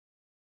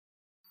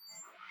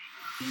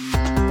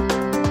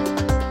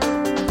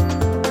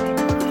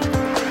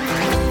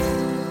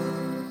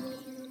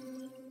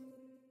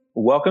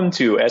Welcome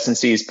to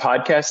S&C's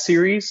podcast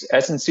series,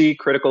 S&C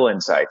Critical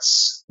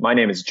Insights. My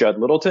name is Judd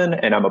Littleton,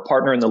 and I'm a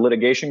partner in the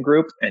litigation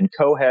group and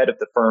co-head of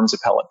the firm's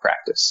appellate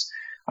practice.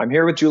 I'm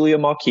here with Julia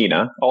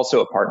Malkina,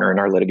 also a partner in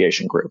our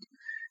litigation group.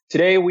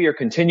 Today, we are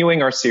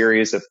continuing our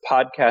series of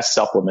podcast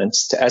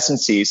supplements to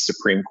S&C's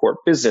Supreme Court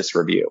Business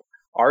Review,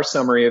 our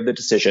summary of the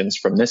decisions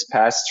from this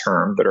past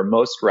term that are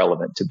most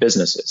relevant to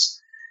businesses.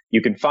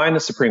 You can find the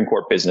Supreme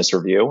Court Business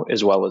Review,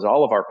 as well as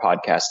all of our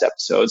podcast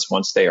episodes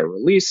once they are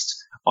released,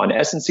 on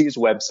S&C's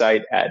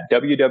website at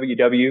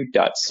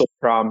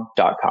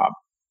www.silprom.com.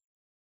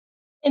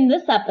 In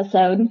this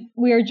episode,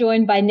 we are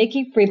joined by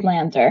Nikki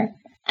Friedlander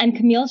and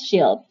Camille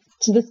Shields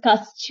to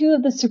discuss two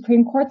of the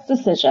Supreme Court's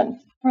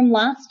decisions from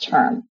last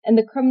term in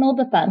the criminal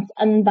defense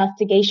and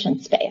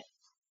investigation space.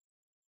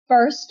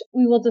 First,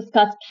 we will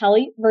discuss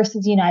Kelly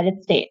versus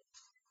United States,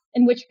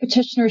 in which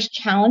petitioners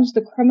challenged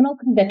the criminal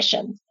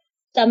convictions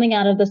stemming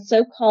out of the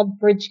so-called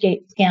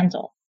Bridgegate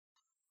scandal.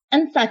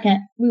 And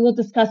second, we will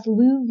discuss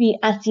Liu v.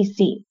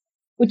 SEC,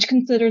 which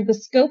considered the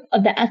scope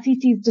of the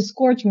SEC's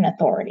disgorgement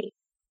authority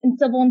in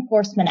civil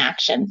enforcement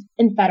actions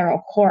in federal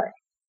court.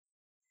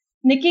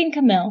 Nikki and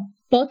Camille,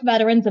 both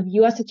veterans of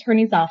U.S.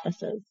 attorneys'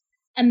 offices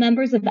and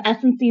members of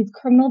S&C's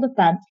Criminal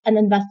Defense and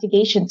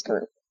Investigations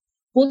Group,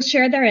 will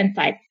share their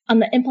insights on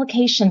the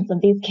implications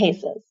of these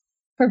cases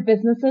for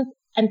businesses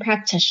and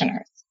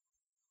practitioners.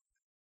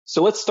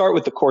 So let's start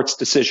with the court's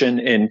decision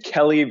in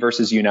Kelly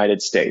versus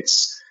United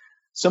States.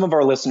 Some of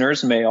our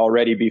listeners may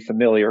already be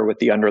familiar with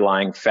the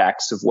underlying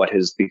facts of what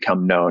has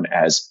become known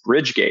as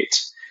Bridgegate.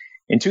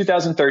 In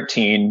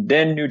 2013,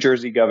 then New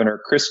Jersey Governor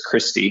Chris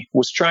Christie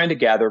was trying to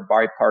gather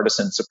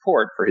bipartisan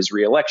support for his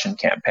reelection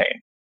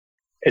campaign.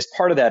 As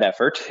part of that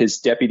effort, his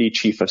deputy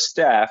chief of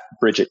staff,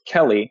 Bridget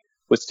Kelly,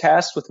 was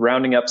tasked with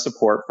rounding up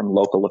support from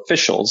local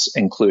officials,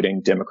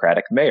 including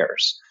Democratic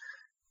mayors.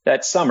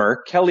 That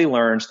summer, Kelly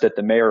learned that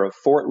the mayor of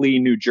Fort Lee,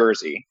 New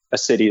Jersey, a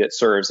city that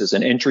serves as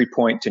an entry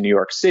point to New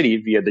York City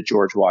via the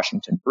George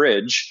Washington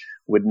Bridge,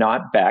 would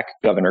not back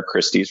Governor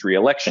Christie's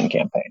reelection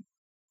campaign.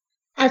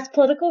 As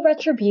political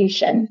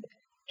retribution,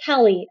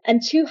 Kelly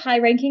and two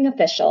high-ranking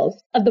officials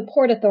of the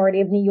Port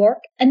Authority of New York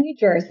and New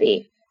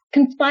Jersey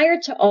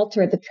conspired to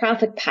alter the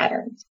traffic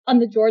patterns on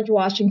the George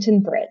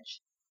Washington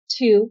Bridge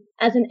to,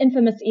 as an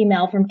infamous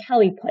email from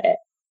Kelly put it,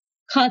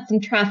 cause some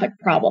traffic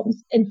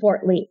problems in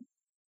Fort Lee.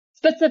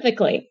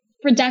 Specifically,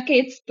 for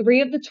decades,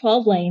 3 of the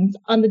 12 lanes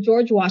on the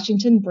George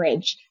Washington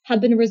Bridge have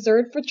been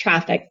reserved for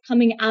traffic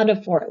coming out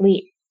of Fort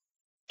Lee.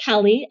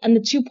 Kelly and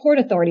the two Port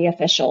Authority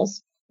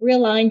officials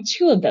realigned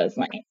 2 of those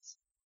lanes,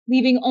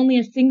 leaving only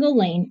a single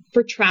lane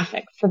for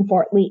traffic from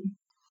Fort Lee.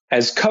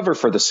 As cover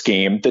for the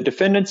scheme, the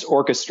defendants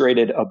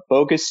orchestrated a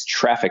bogus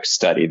traffic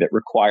study that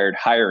required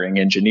hiring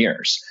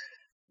engineers.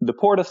 The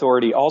Port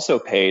Authority also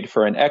paid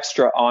for an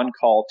extra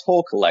on-call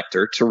toll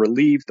collector to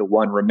relieve the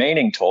one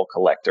remaining toll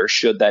collector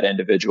should that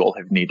individual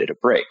have needed a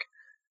break.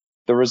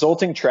 The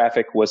resulting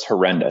traffic was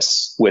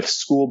horrendous, with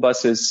school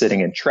buses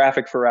sitting in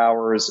traffic for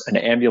hours, an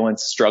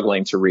ambulance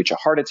struggling to reach a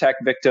heart attack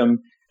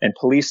victim, and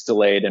police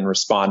delayed in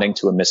responding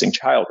to a missing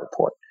child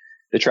report.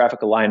 The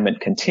traffic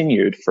alignment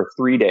continued for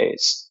 3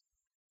 days.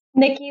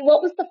 Nikki,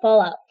 what was the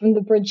fallout from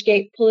the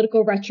Bridgegate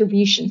political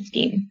retribution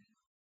scheme?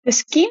 The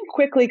scheme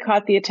quickly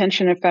caught the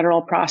attention of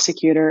federal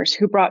prosecutors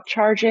who brought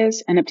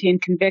charges and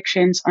obtained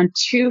convictions on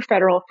 2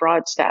 federal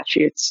fraud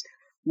statutes,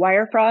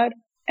 wire fraud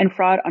and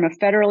fraud on a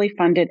federally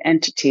funded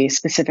entity,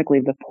 specifically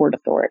the Port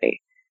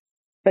Authority.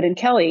 But in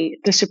Kelly,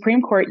 the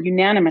Supreme Court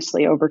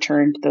unanimously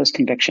overturned those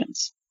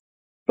convictions.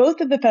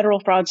 Both of the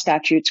federal fraud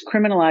statutes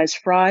criminalize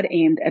fraud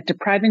aimed at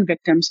depriving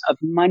victims of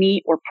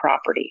money or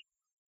property.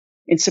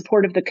 In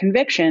support of the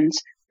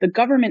convictions, the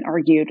government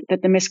argued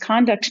that the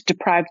misconduct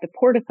deprived the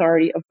Port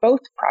Authority of both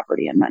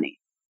property and money.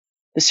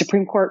 The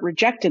Supreme Court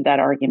rejected that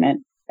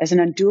argument as an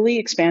unduly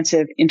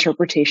expansive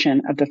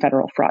interpretation of the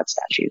federal fraud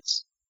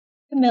statutes.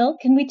 Camille,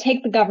 can we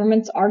take the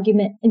government's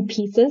argument in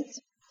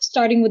pieces,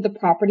 starting with the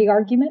property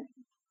argument?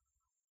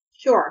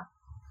 Sure.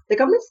 The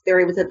government's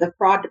theory was that the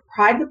fraud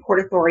deprived the Port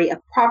Authority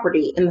of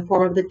property in the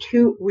form of the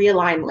 2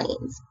 realigned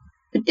lanes.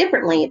 But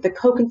differently, the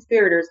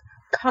co-conspirators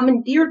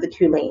commandeered the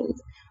 2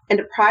 lanes and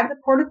deprive the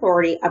Port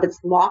Authority of its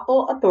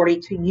lawful authority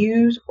to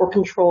use or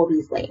control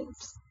these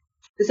lanes.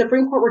 The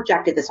Supreme Court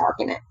rejected this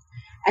argument.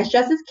 As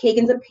Justice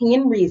Kagan's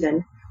opinion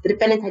reasoned, the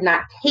defendants had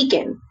not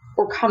taken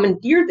or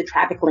commandeered the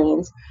traffic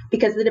lanes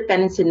because the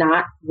defendants did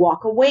not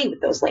walk away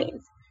with those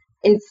lanes.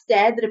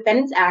 Instead, the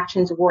defendants'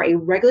 actions were a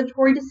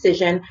regulatory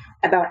decision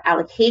about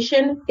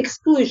allocation,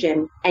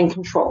 exclusion, and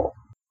control.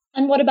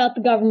 And what about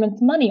the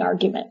government's money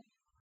argument?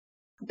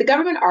 The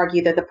government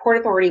argued that the Port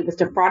Authority was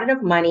defrauded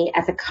of money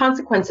as a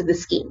consequence of the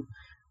scheme,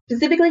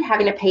 specifically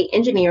having to pay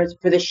engineers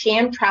for the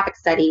sham traffic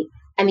study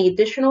and the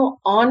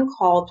additional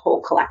on-call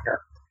toll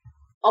collector.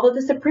 Although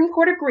the Supreme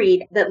Court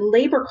agreed that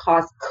labor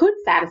costs could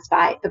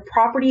satisfy the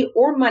property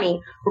or money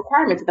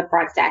requirements of the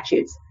fraud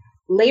statutes,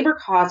 labor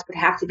costs would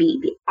have to be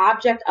the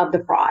object of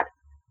the fraud.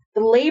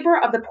 The labor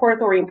of the Port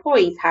Authority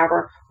employees,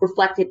 however,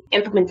 reflected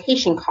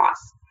implementation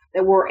costs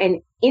that were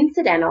an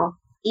incidental,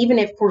 even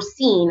if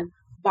foreseen,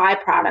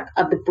 byproduct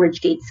of the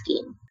Bridgegate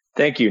scheme.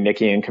 Thank you,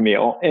 Nikki and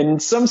Camille. In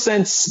some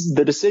sense,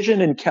 the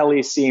decision in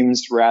Kelly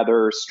seems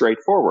rather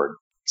straightforward.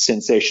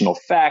 Sensational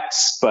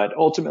facts, but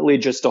ultimately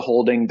just a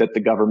holding that the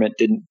government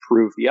didn't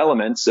prove the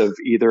elements of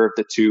either of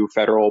the two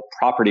federal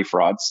property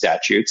fraud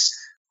statutes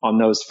on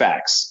those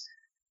facts.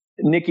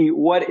 Nikki,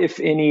 what, if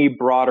any,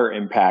 broader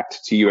impact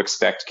do you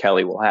expect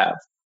Kelly will have?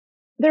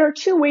 There are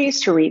two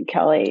ways to read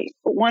Kelly,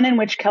 one in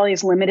which Kelly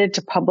is limited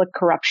to public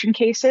corruption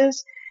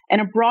cases, and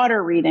a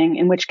broader reading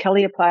in which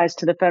Kelly applies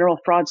to the federal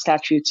fraud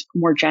statutes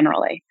more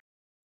generally.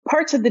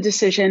 Parts of the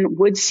decision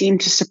would seem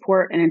to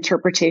support an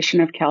interpretation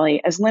of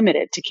Kelly as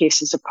limited to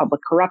cases of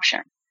public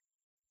corruption.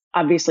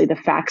 Obviously, the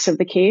facts of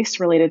the case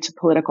related to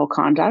political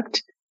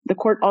conduct. The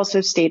court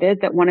also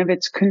stated that one of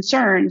its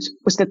concerns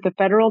was that the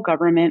federal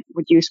government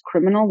would use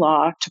criminal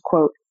law to,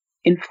 quote,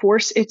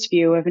 enforce its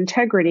view of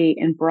integrity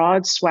in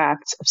broad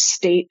swaths of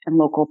state and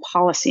local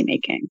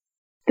policymaking.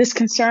 This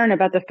concern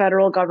about the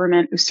federal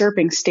government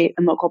usurping state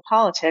and local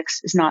politics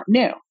is not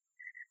new.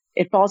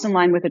 It falls in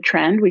line with a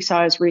trend we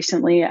saw as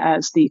recently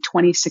as the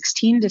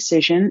 2016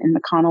 decision in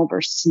McConnell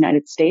versus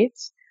United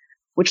States,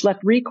 which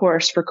left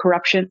recourse for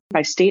corruption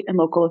by state and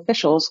local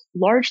officials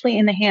largely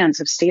in the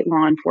hands of state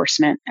law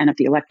enforcement and of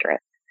the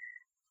electorate.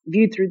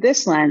 Viewed through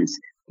this lens,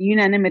 the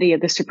unanimity of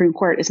the Supreme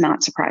Court is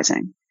not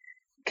surprising.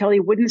 Kelly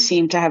wouldn't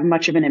seem to have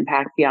much of an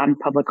impact beyond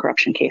public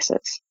corruption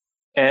cases.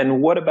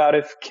 And what about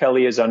if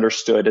Kelly is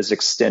understood as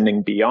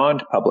extending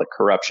beyond public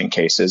corruption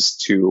cases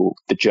to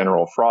the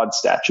general fraud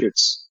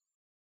statutes?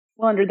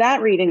 Well, under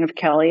that reading of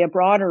Kelly, a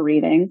broader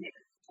reading, the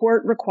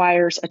court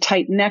requires a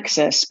tight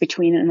nexus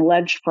between an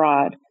alleged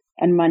fraud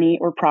and money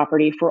or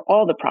property for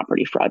all the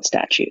property fraud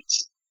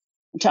statutes.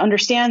 And to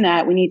understand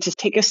that, we need to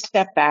take a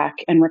step back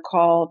and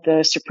recall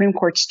the Supreme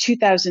Court's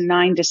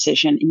 2009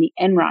 decision in the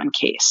Enron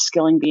case,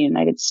 Skilling v.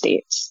 United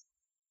States.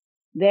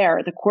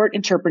 There, the court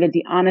interpreted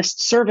the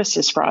Honest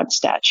Services Fraud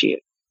Statute,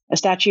 a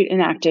statute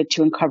enacted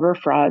to uncover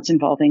frauds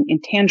involving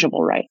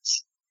intangible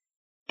rights.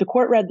 The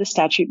court read the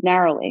statute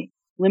narrowly,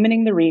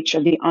 limiting the reach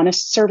of the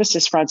Honest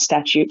Services Fraud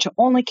Statute to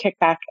only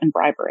kickback and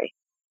bribery.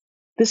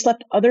 This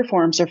left other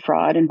forms of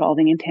fraud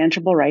involving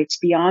intangible rights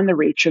beyond the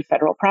reach of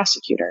federal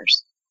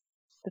prosecutors.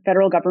 The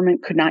federal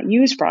government could not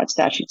use fraud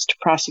statutes to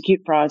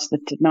prosecute frauds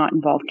that did not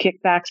involve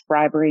kickbacks,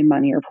 bribery,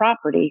 money, or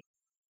property.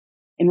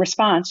 In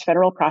response,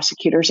 federal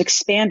prosecutors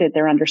expanded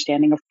their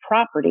understanding of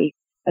property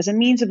as a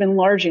means of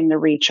enlarging the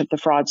reach of the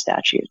fraud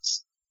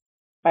statutes.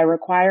 By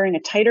requiring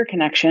a tighter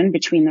connection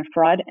between the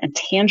fraud and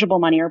tangible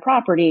money or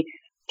property,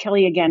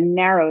 Kelly again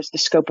narrows the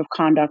scope of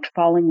conduct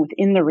falling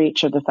within the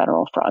reach of the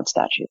federal fraud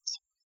statutes.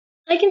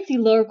 I can see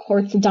lower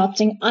courts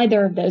adopting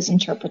either of those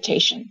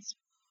interpretations,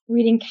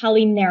 reading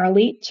Kelly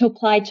narrowly to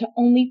apply to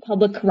only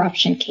public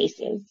corruption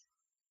cases,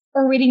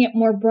 or reading it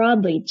more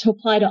broadly to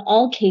apply to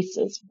all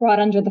cases brought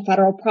under the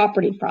federal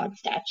property fraud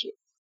statutes.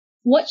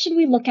 What should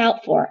we look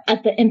out for as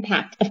the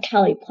impact of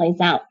Kelly plays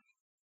out?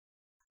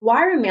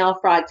 Wire and mail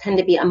fraud tend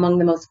to be among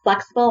the most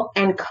flexible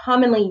and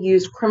commonly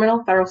used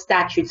criminal federal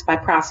statutes by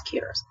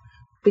prosecutors.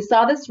 We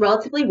saw this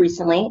relatively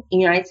recently in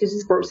United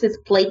States versus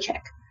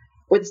Blachik,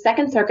 where the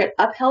Second Circuit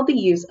upheld the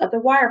use of the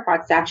wire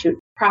fraud statute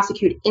to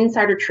prosecute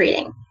insider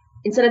trading,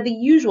 instead of the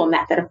usual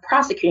method of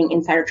prosecuting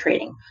insider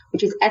trading,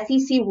 which is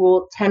SEC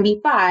Rule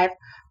 10b-5,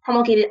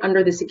 promulgated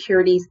under the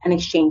Securities and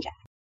Exchange Act.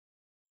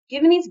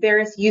 Given these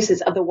various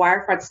uses of the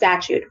wire fraud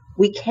statute,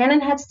 we can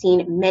and have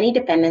seen many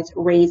defendants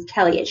raise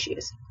Kelly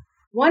issues.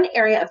 One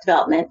area of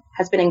development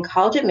has been in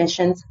college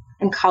admissions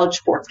and college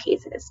sports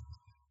cases.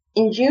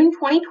 In June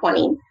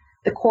 2020,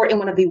 the court in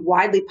one of the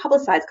widely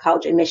publicized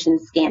college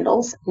admissions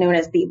scandals, known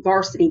as the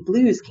Varsity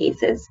Blues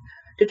cases,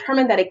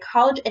 determined that a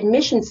college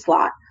admissions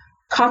slot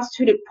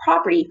constituted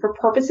property for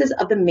purposes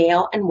of the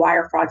mail and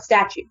wire fraud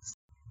statutes.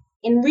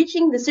 In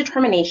reaching this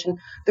determination,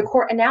 the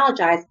court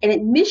analogized an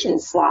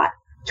admissions slot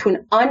to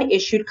an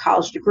unissued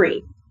college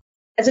degree.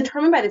 As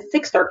determined by the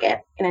Sixth Circuit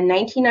in a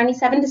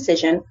 1997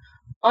 decision,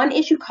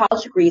 unissued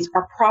college degrees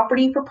are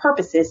property for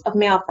purposes of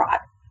mail fraud.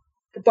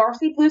 The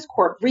Varsity Blues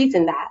court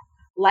reasoned that,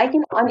 like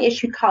an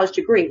unissued college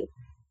degree,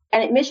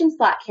 an admission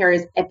slot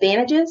carries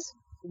advantages,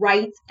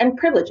 rights, and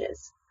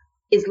privileges,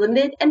 is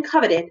limited and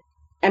coveted,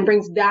 and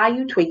brings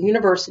value to a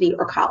university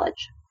or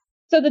college.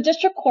 So the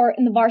district court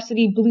in the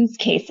Varsity Blues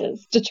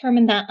cases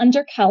determined that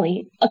under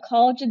Kelly, a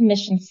college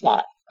admission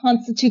slot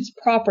constitutes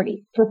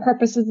property for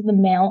purposes of the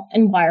mail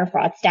and wire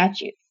fraud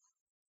statutes.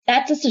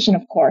 That decision,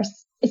 of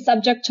course, is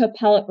subject to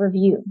appellate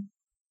review.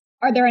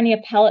 Are there any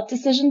appellate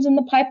decisions in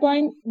the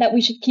pipeline that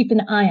we should keep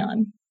an eye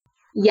on?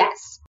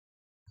 Yes.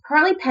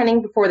 Currently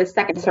pending before the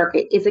Second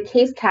Circuit is a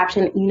case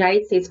captioned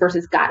United States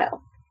versus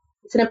Gatto.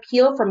 It's an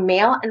appeal for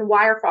mail and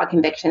wire fraud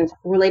convictions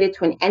related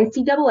to an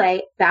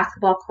NCAA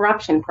basketball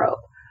corruption probe,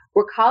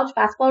 where college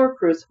basketball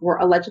recruits were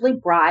allegedly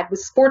bribed with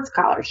sports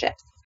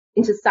scholarships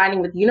into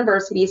signing with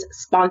universities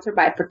sponsored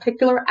by a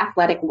particular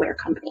athletic wear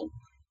company.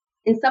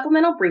 In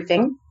supplemental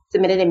briefing,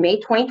 submitted in May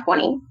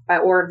 2020 by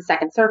order of the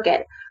Second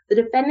Circuit,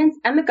 the defendants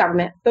and the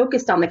government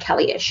focused on the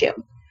Kelly issue,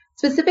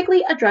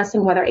 specifically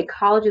addressing whether a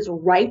college's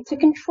right to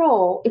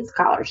control its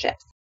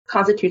scholarships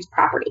constitutes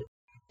property.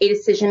 A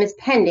decision is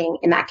pending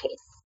in that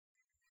case.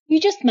 You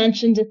just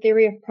mentioned a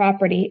theory of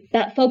property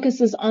that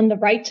focuses on the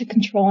right to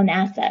control an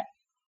asset.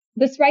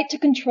 This right to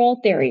control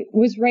theory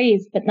was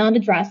raised but not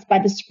addressed by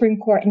the Supreme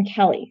Court in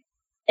Kelly.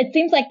 It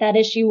seems like that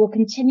issue will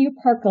continue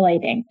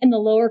percolating in the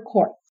lower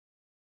courts.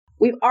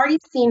 We've already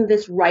seen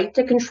this right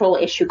to control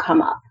issue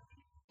come up.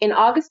 In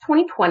August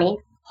 2020,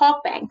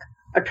 Halkbank,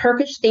 a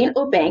Turkish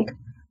state-owned bank,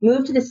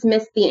 moved to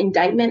dismiss the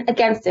indictment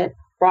against it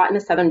brought in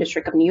the Southern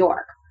District of New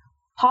York.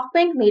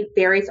 Halkbank made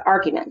various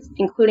arguments,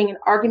 including an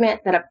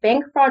argument that a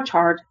bank fraud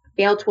charge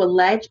failed to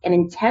allege an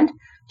intent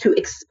to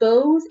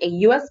expose a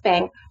U.S.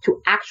 bank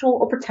to actual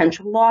or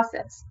potential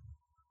losses.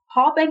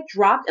 Halkbank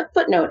dropped a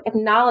footnote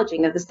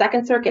acknowledging that the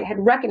Second Circuit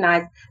had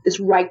recognized this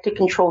right to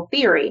control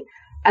theory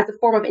as a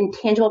form of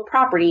intangible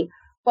property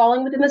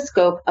falling within the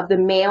scope of the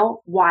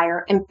mail,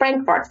 wire, and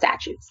bank fraud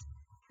statutes.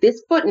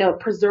 This footnote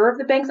preserved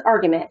the bank's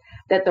argument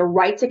that the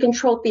right to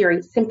control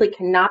theory simply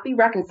cannot be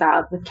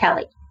reconciled with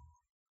Kelly.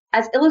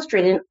 As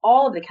illustrated in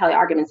all of the Kelly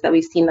arguments that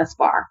we've seen thus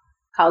far,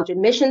 college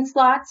admission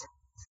slots,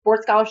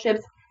 sports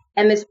scholarships,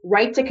 and this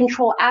right to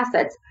control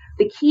assets,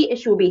 the key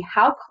issue will be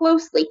how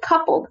closely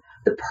coupled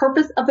the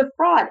purpose of the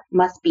fraud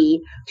must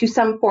be to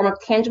some form of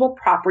tangible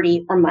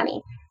property or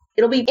money.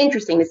 It'll be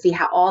interesting to see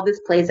how all this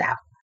plays out.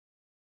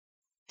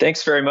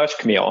 Thanks very much,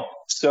 Camille.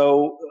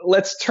 So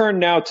let's turn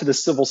now to the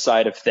civil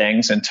side of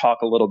things and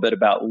talk a little bit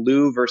about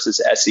Liu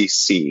versus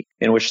SEC,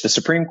 in which the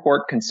Supreme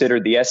Court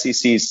considered the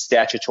SEC's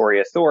statutory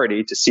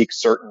authority to seek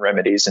certain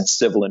remedies in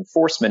civil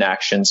enforcement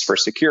actions for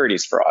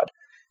securities fraud.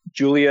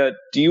 Julia,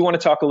 do you want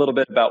to talk a little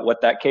bit about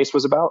what that case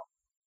was about?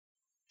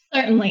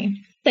 Certainly.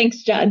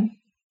 Thanks, Judd.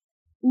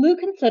 Liu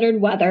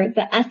considered whether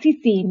the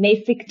SEC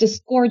may seek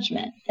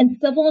disgorgement in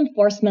civil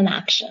enforcement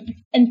action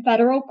in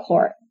federal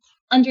court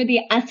under the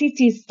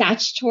SEC's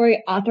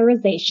statutory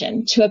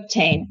authorization to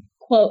obtain,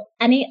 quote,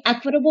 any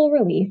equitable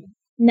relief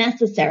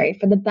necessary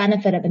for the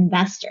benefit of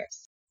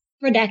investors.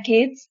 For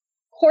decades,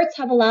 courts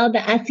have allowed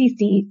the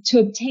SEC to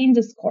obtain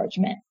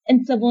disgorgement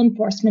in civil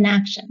enforcement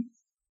actions.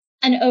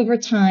 And over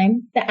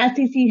time, the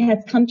SEC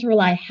has come to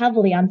rely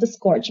heavily on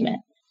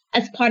disgorgement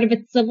as part of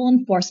its civil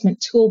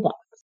enforcement toolbox.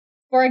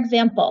 For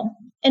example,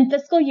 in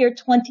fiscal year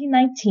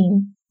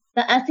 2019,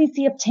 the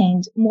SEC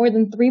obtained more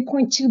than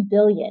 $3.2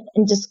 billion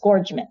in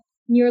disgorgement,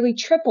 nearly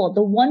triple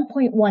the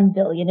 $1.1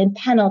 billion in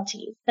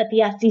penalties that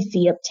the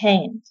SEC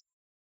obtained.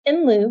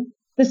 In lieu,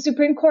 the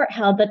Supreme Court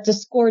held that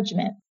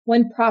disgorgement,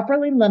 when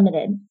properly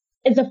limited,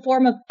 is a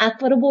form of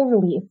equitable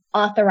relief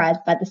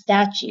authorized by the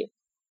statute.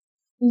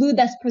 Liu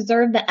thus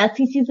preserved the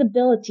SEC's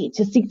ability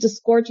to seek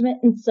disgorgement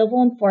in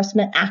civil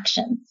enforcement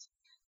actions,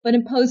 but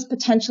imposed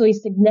potentially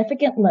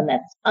significant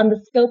limits on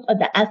the scope of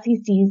the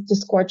SEC's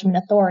disgorgement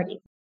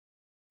authority.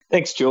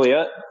 Thanks,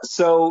 Julia.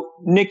 So,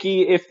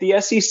 Nikki, if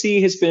the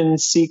SEC has been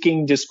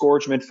seeking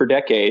disgorgement for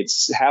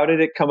decades, how did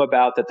it come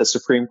about that the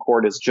Supreme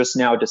Court is just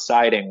now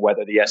deciding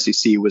whether the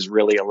SEC was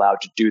really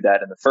allowed to do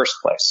that in the first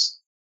place?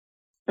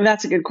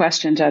 That's a good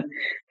question, Judd.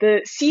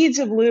 The seeds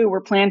of Liu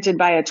were planted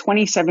by a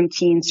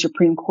 2017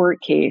 Supreme Court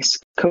case,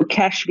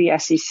 Kokesh v.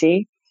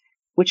 SEC,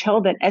 which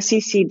held that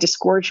SEC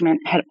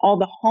disgorgement had all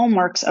the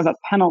hallmarks of a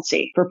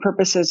penalty for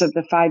purposes of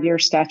the 5-year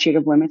statute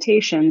of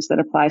limitations that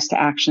applies to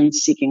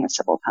actions seeking a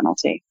civil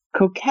penalty.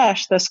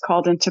 Kokesh thus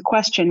called into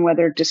question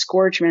whether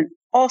disgorgement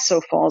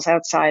also falls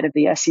outside of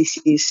the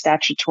SEC's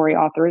statutory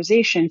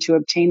authorization to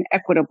obtain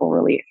equitable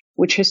relief,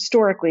 which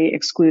historically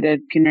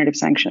excluded punitive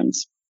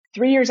sanctions.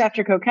 3 years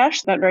after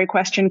Kokesh, that very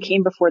question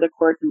came before the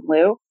court in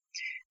Liu.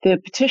 The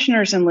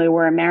petitioners in Liu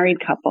were a married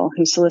couple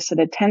who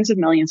solicited tens of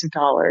millions of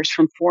dollars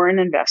from foreign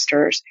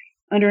investors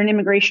under an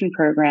immigration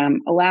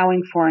program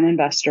allowing foreign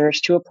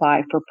investors to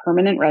apply for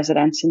permanent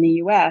residence in the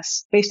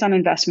U.S. based on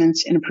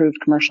investments in approved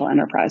commercial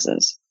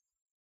enterprises.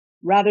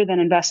 Rather than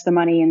invest the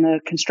money in the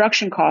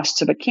construction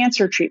costs of a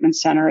cancer treatment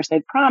center as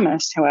they'd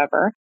promised,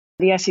 however,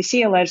 the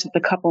SEC alleged that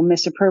the couple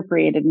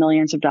misappropriated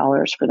millions of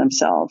dollars for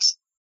themselves.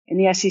 In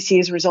the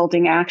SEC's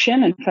resulting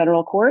action in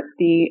federal court,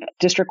 the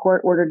district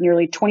court ordered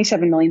nearly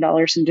 $27 million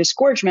in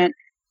disgorgement,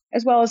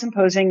 as well as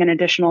imposing an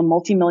additional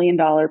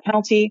multi-million-dollar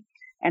penalty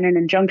and an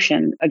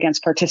injunction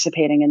against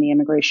participating in the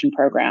immigration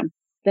program.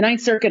 The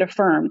Ninth Circuit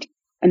affirmed,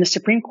 and the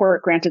Supreme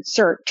Court granted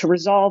cert to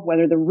resolve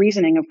whether the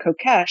reasoning of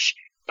Kokesh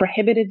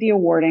prohibited the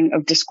awarding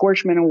of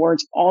disgorgement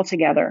awards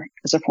altogether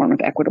as a form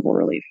of equitable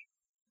relief.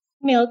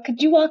 Camille,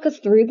 could you walk us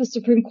through the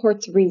Supreme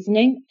Court's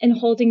reasoning in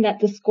holding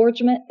that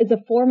disgorgement is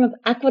a form of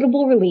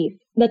equitable relief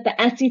that the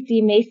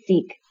SEC may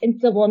seek in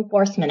civil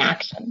enforcement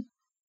action?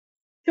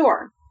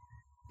 Sure.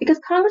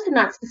 Because Congress did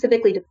not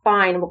specifically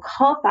define what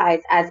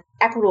qualifies as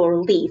equitable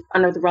relief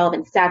under the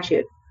relevant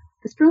statute,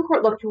 the Supreme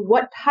Court looked to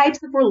what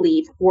types of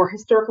relief were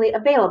historically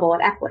available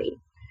at equity.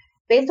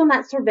 Based on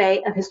that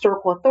survey of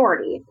historical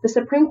authority, the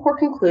Supreme Court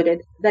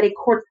concluded that a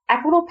court's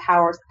equitable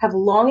powers have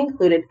long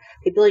included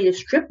the ability to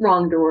strip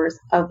wrongdoers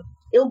of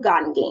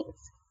ill-gotten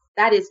gains,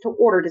 that is, to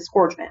order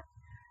disgorgement.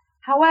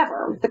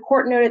 However, the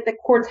court noted that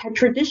courts had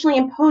traditionally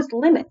imposed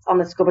limits on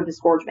the scope of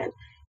disgorgement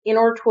in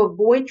order to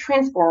avoid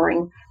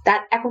transforming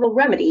that equitable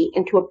remedy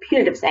into a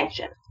punitive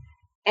sanction,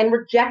 and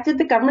rejected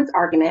the government's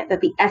argument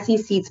that the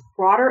SEC's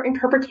broader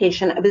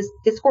interpretation of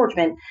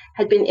disgorgement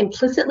had been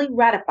implicitly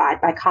ratified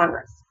by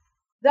Congress.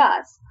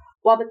 Thus,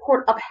 while the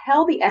court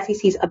upheld the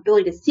SEC's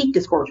ability to seek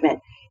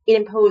disgorgement, it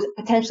imposed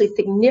potentially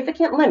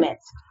significant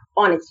limits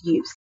on its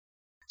use.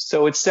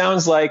 So it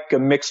sounds like a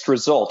mixed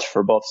result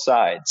for both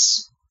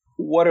sides.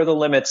 What are the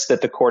limits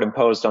that the court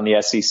imposed on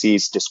the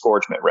SEC's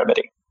disgorgement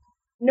remedy?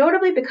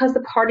 Notably, because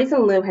the parties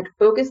in lieu had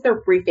focused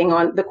their briefing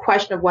on the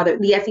question of whether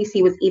the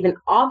SEC was even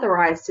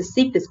authorized to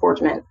seek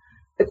disgorgement,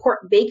 the court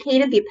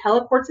vacated the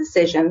appellate court's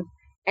decision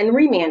and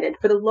remanded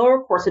for the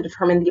lower courts to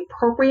determine the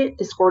appropriate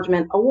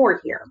disgorgement award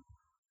here.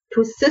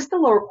 To assist the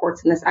lower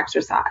courts in this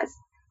exercise,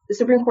 the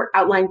Supreme Court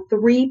outlined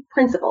 3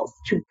 principles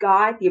to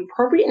guide the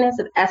appropriateness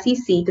of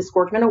SEC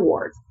disgorgement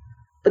awards,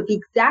 but the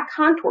exact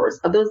contours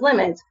of those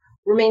limits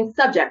remain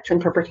subject to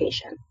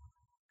interpretation.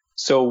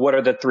 So what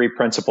are the 3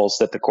 principles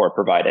that the court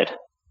provided?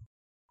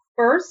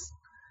 First,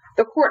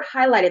 the court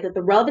highlighted that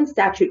the relevant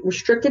statute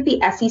restricted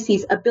the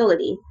SEC's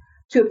ability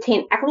to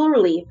obtain equitable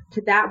relief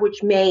to that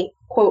which may,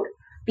 quote,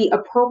 be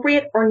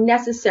appropriate or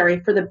necessary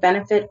for the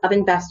benefit of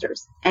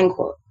investors, end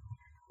quote,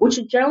 which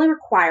would generally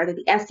require that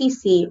the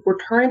SEC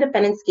return a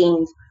defendant's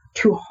gains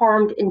to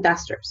harmed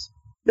investors.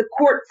 The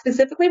court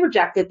specifically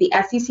rejected the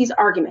SEC's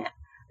argument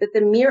that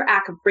the mere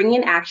act of bringing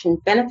an action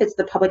benefits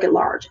the public at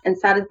large and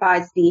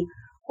satisfies the,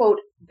 quote,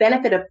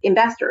 benefit of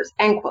investors,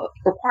 end quote,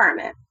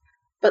 requirement,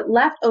 but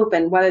left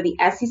open whether the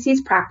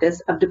SEC's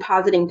practice of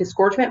depositing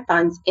disgorgement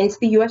funds into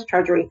the U.S.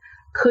 Treasury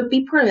could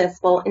be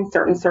permissible in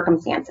certain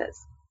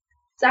circumstances.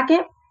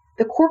 Second,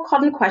 the court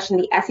called into question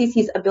the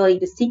SEC's ability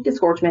to seek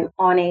disgorgement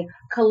on a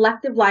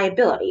collective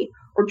liability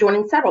or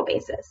joining several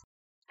basis,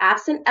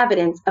 absent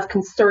evidence of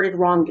concerted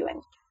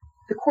wrongdoing.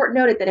 The court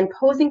noted that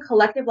imposing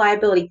collective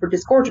liability for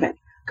disgorgement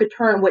could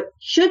turn what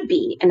should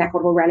be an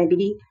equitable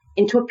remedy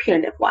into a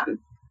punitive one.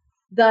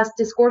 Thus,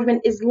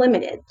 disgorgement is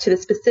limited to the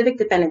specific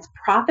defendant's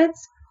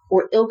profits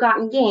or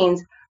ill-gotten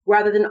gains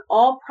rather than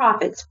all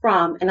profits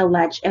from an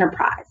alleged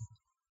enterprise.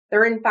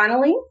 Third and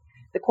finally,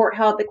 the court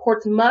held that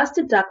courts must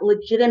deduct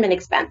legitimate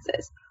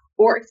expenses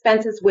or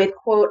expenses with,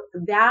 quote,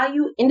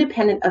 value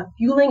independent of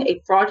fueling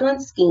a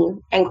fraudulent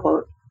scheme, end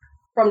quote,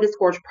 from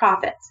disgorged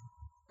profits.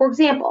 For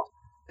example,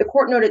 the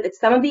court noted that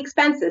some of the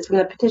expenses from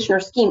the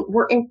petitioner's scheme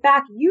were in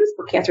fact used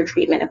for cancer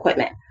treatment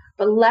equipment,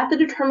 but left the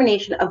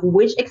determination of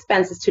which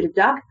expenses to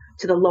deduct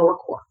to the lower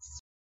courts.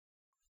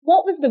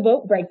 What was the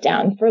vote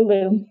breakdown for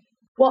Liu?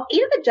 While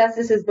 8 of the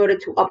justices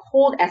voted to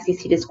uphold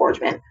SEC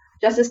disgorgement,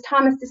 Justice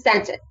Thomas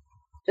dissented.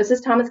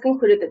 Justice Thomas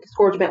concluded that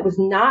disgorgement was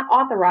not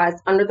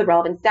authorized under the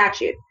relevant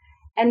statute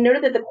and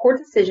noted that the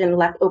court's decision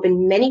left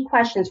open many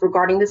questions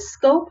regarding the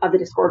scope of the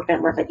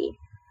disgorgement remedy,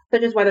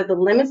 such as whether the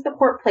limits the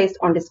court placed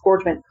on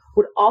disgorgement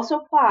would also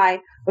apply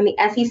when the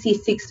SEC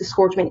seeks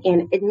disgorgement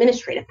in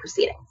administrative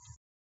proceedings.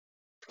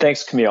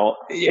 Thanks, Camille.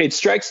 It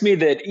strikes me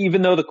that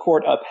even though the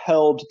court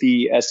upheld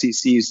the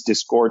SEC's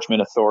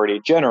disgorgement authority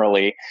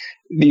generally,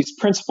 these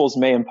principles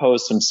may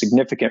impose some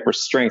significant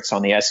restraints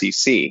on the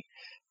SEC.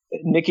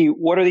 Nikki,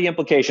 what are the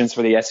implications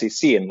for the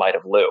SEC in light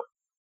of Liu?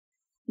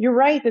 You're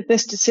right that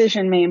this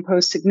decision may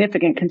impose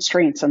significant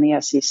constraints on the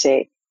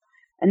SEC.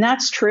 And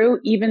that's true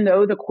even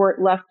though the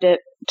court left it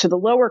to the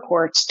lower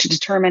courts to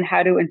determine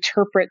how to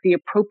interpret the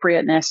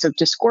appropriateness of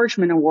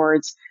disgorgement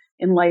awards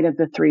in light of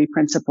the 3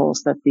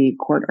 principles that the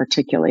court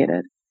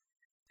articulated.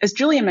 As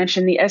Julia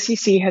mentioned, the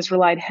SEC has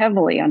relied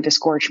heavily on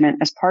disgorgement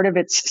as part of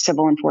its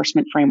civil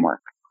enforcement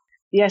framework.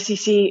 The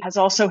SEC has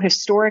also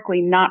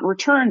historically not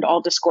returned all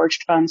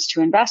disgorged funds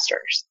to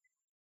investors.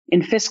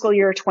 In fiscal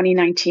year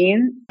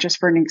 2019, just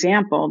for an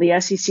example,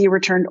 the SEC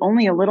returned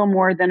only a little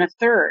more than a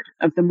third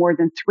of the more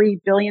than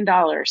 $3 billion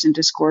in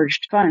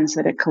disgorged funds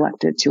that it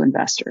collected to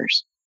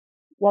investors.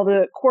 While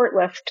the court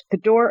left the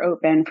door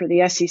open for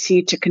the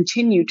SEC to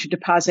continue to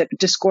deposit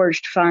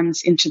disgorged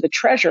funds into the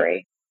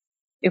Treasury,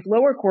 if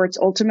lower courts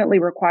ultimately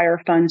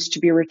require funds to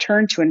be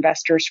returned to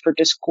investors for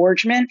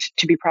disgorgement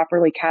to be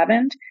properly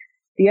cabined,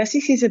 the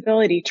SEC's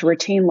ability to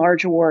retain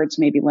large awards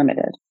may be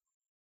limited.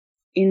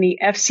 In the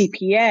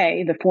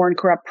FCPA, the Foreign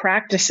Corrupt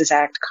Practices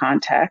Act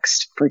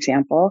context, for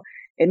example,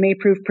 it may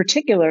prove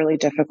particularly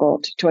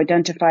difficult to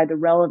identify the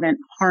relevant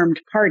harmed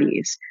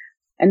parties,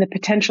 and the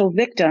potential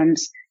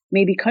victims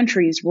may be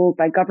countries ruled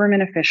by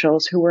government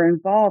officials who were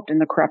involved in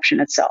the corruption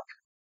itself.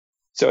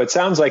 So it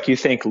sounds like you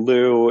think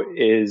Liu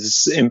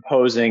is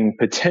imposing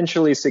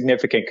potentially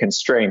significant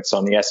constraints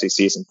on the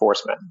SEC's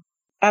enforcement.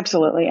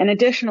 Absolutely. And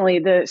additionally,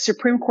 the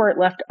Supreme Court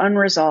left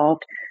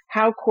unresolved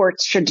how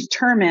courts should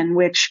determine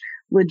which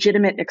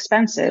legitimate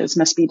expenses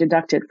must be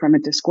deducted from a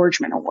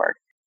disgorgement award.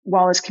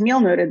 While, as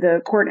Camille noted,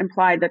 the court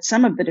implied that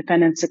some of the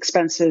defendant's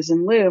expenses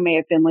in lieu may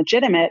have been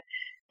legitimate,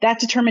 that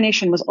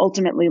determination was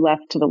ultimately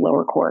left to the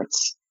lower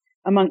courts.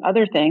 Among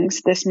other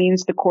things, this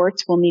means the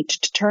courts will need to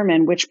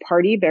determine which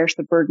party bears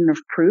the burden of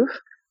proof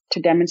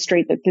to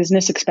demonstrate that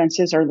business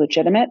expenses are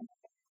legitimate,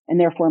 and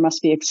therefore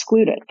must be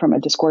excluded from a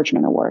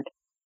disgorgement award.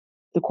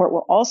 The court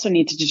will also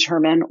need to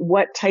determine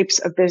what types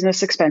of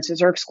business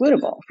expenses are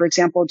excludable. For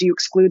example, do you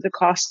exclude the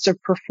costs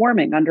of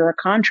performing under a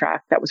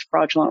contract that was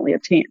fraudulently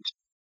obtained?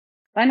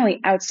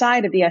 Finally,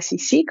 outside of the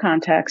SEC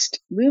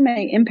context, lieu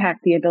may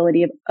impact the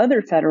ability of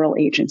other federal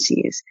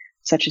agencies,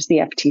 such as the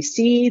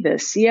FTC, the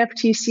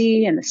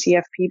CFTC, and the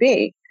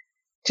CFPB,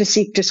 to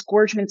seek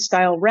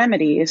disgorgement-style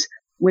remedies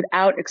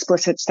without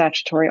explicit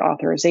statutory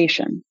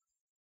authorization.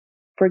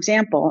 For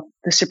example,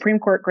 the Supreme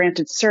Court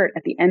granted cert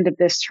at the end of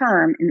this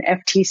term in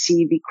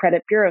FTC v.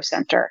 Credit Bureau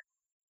Center,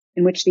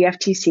 in which the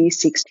FTC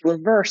seeks to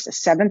reverse a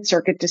Seventh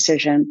Circuit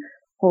decision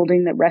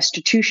holding that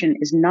restitution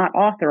is not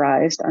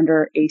authorized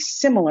under a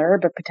similar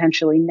but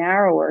potentially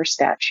narrower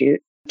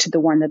statute to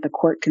the one that the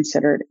court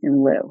considered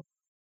in lieu.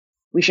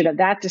 We should have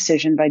that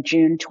decision by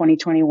June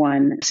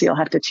 2021, so you'll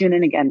have to tune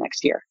in again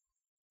next year.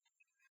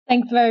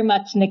 Thanks very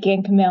much, Nikki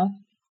and Camille.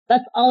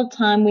 That's all the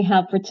time we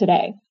have for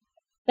today.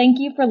 Thank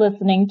you for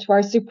listening to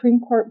our Supreme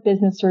Court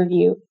Business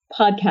Review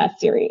podcast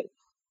series.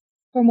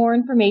 For more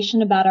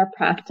information about our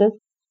practice,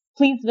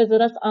 please visit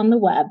us on the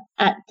web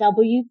at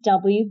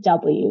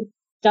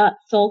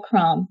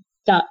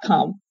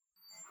www.solcrom.com.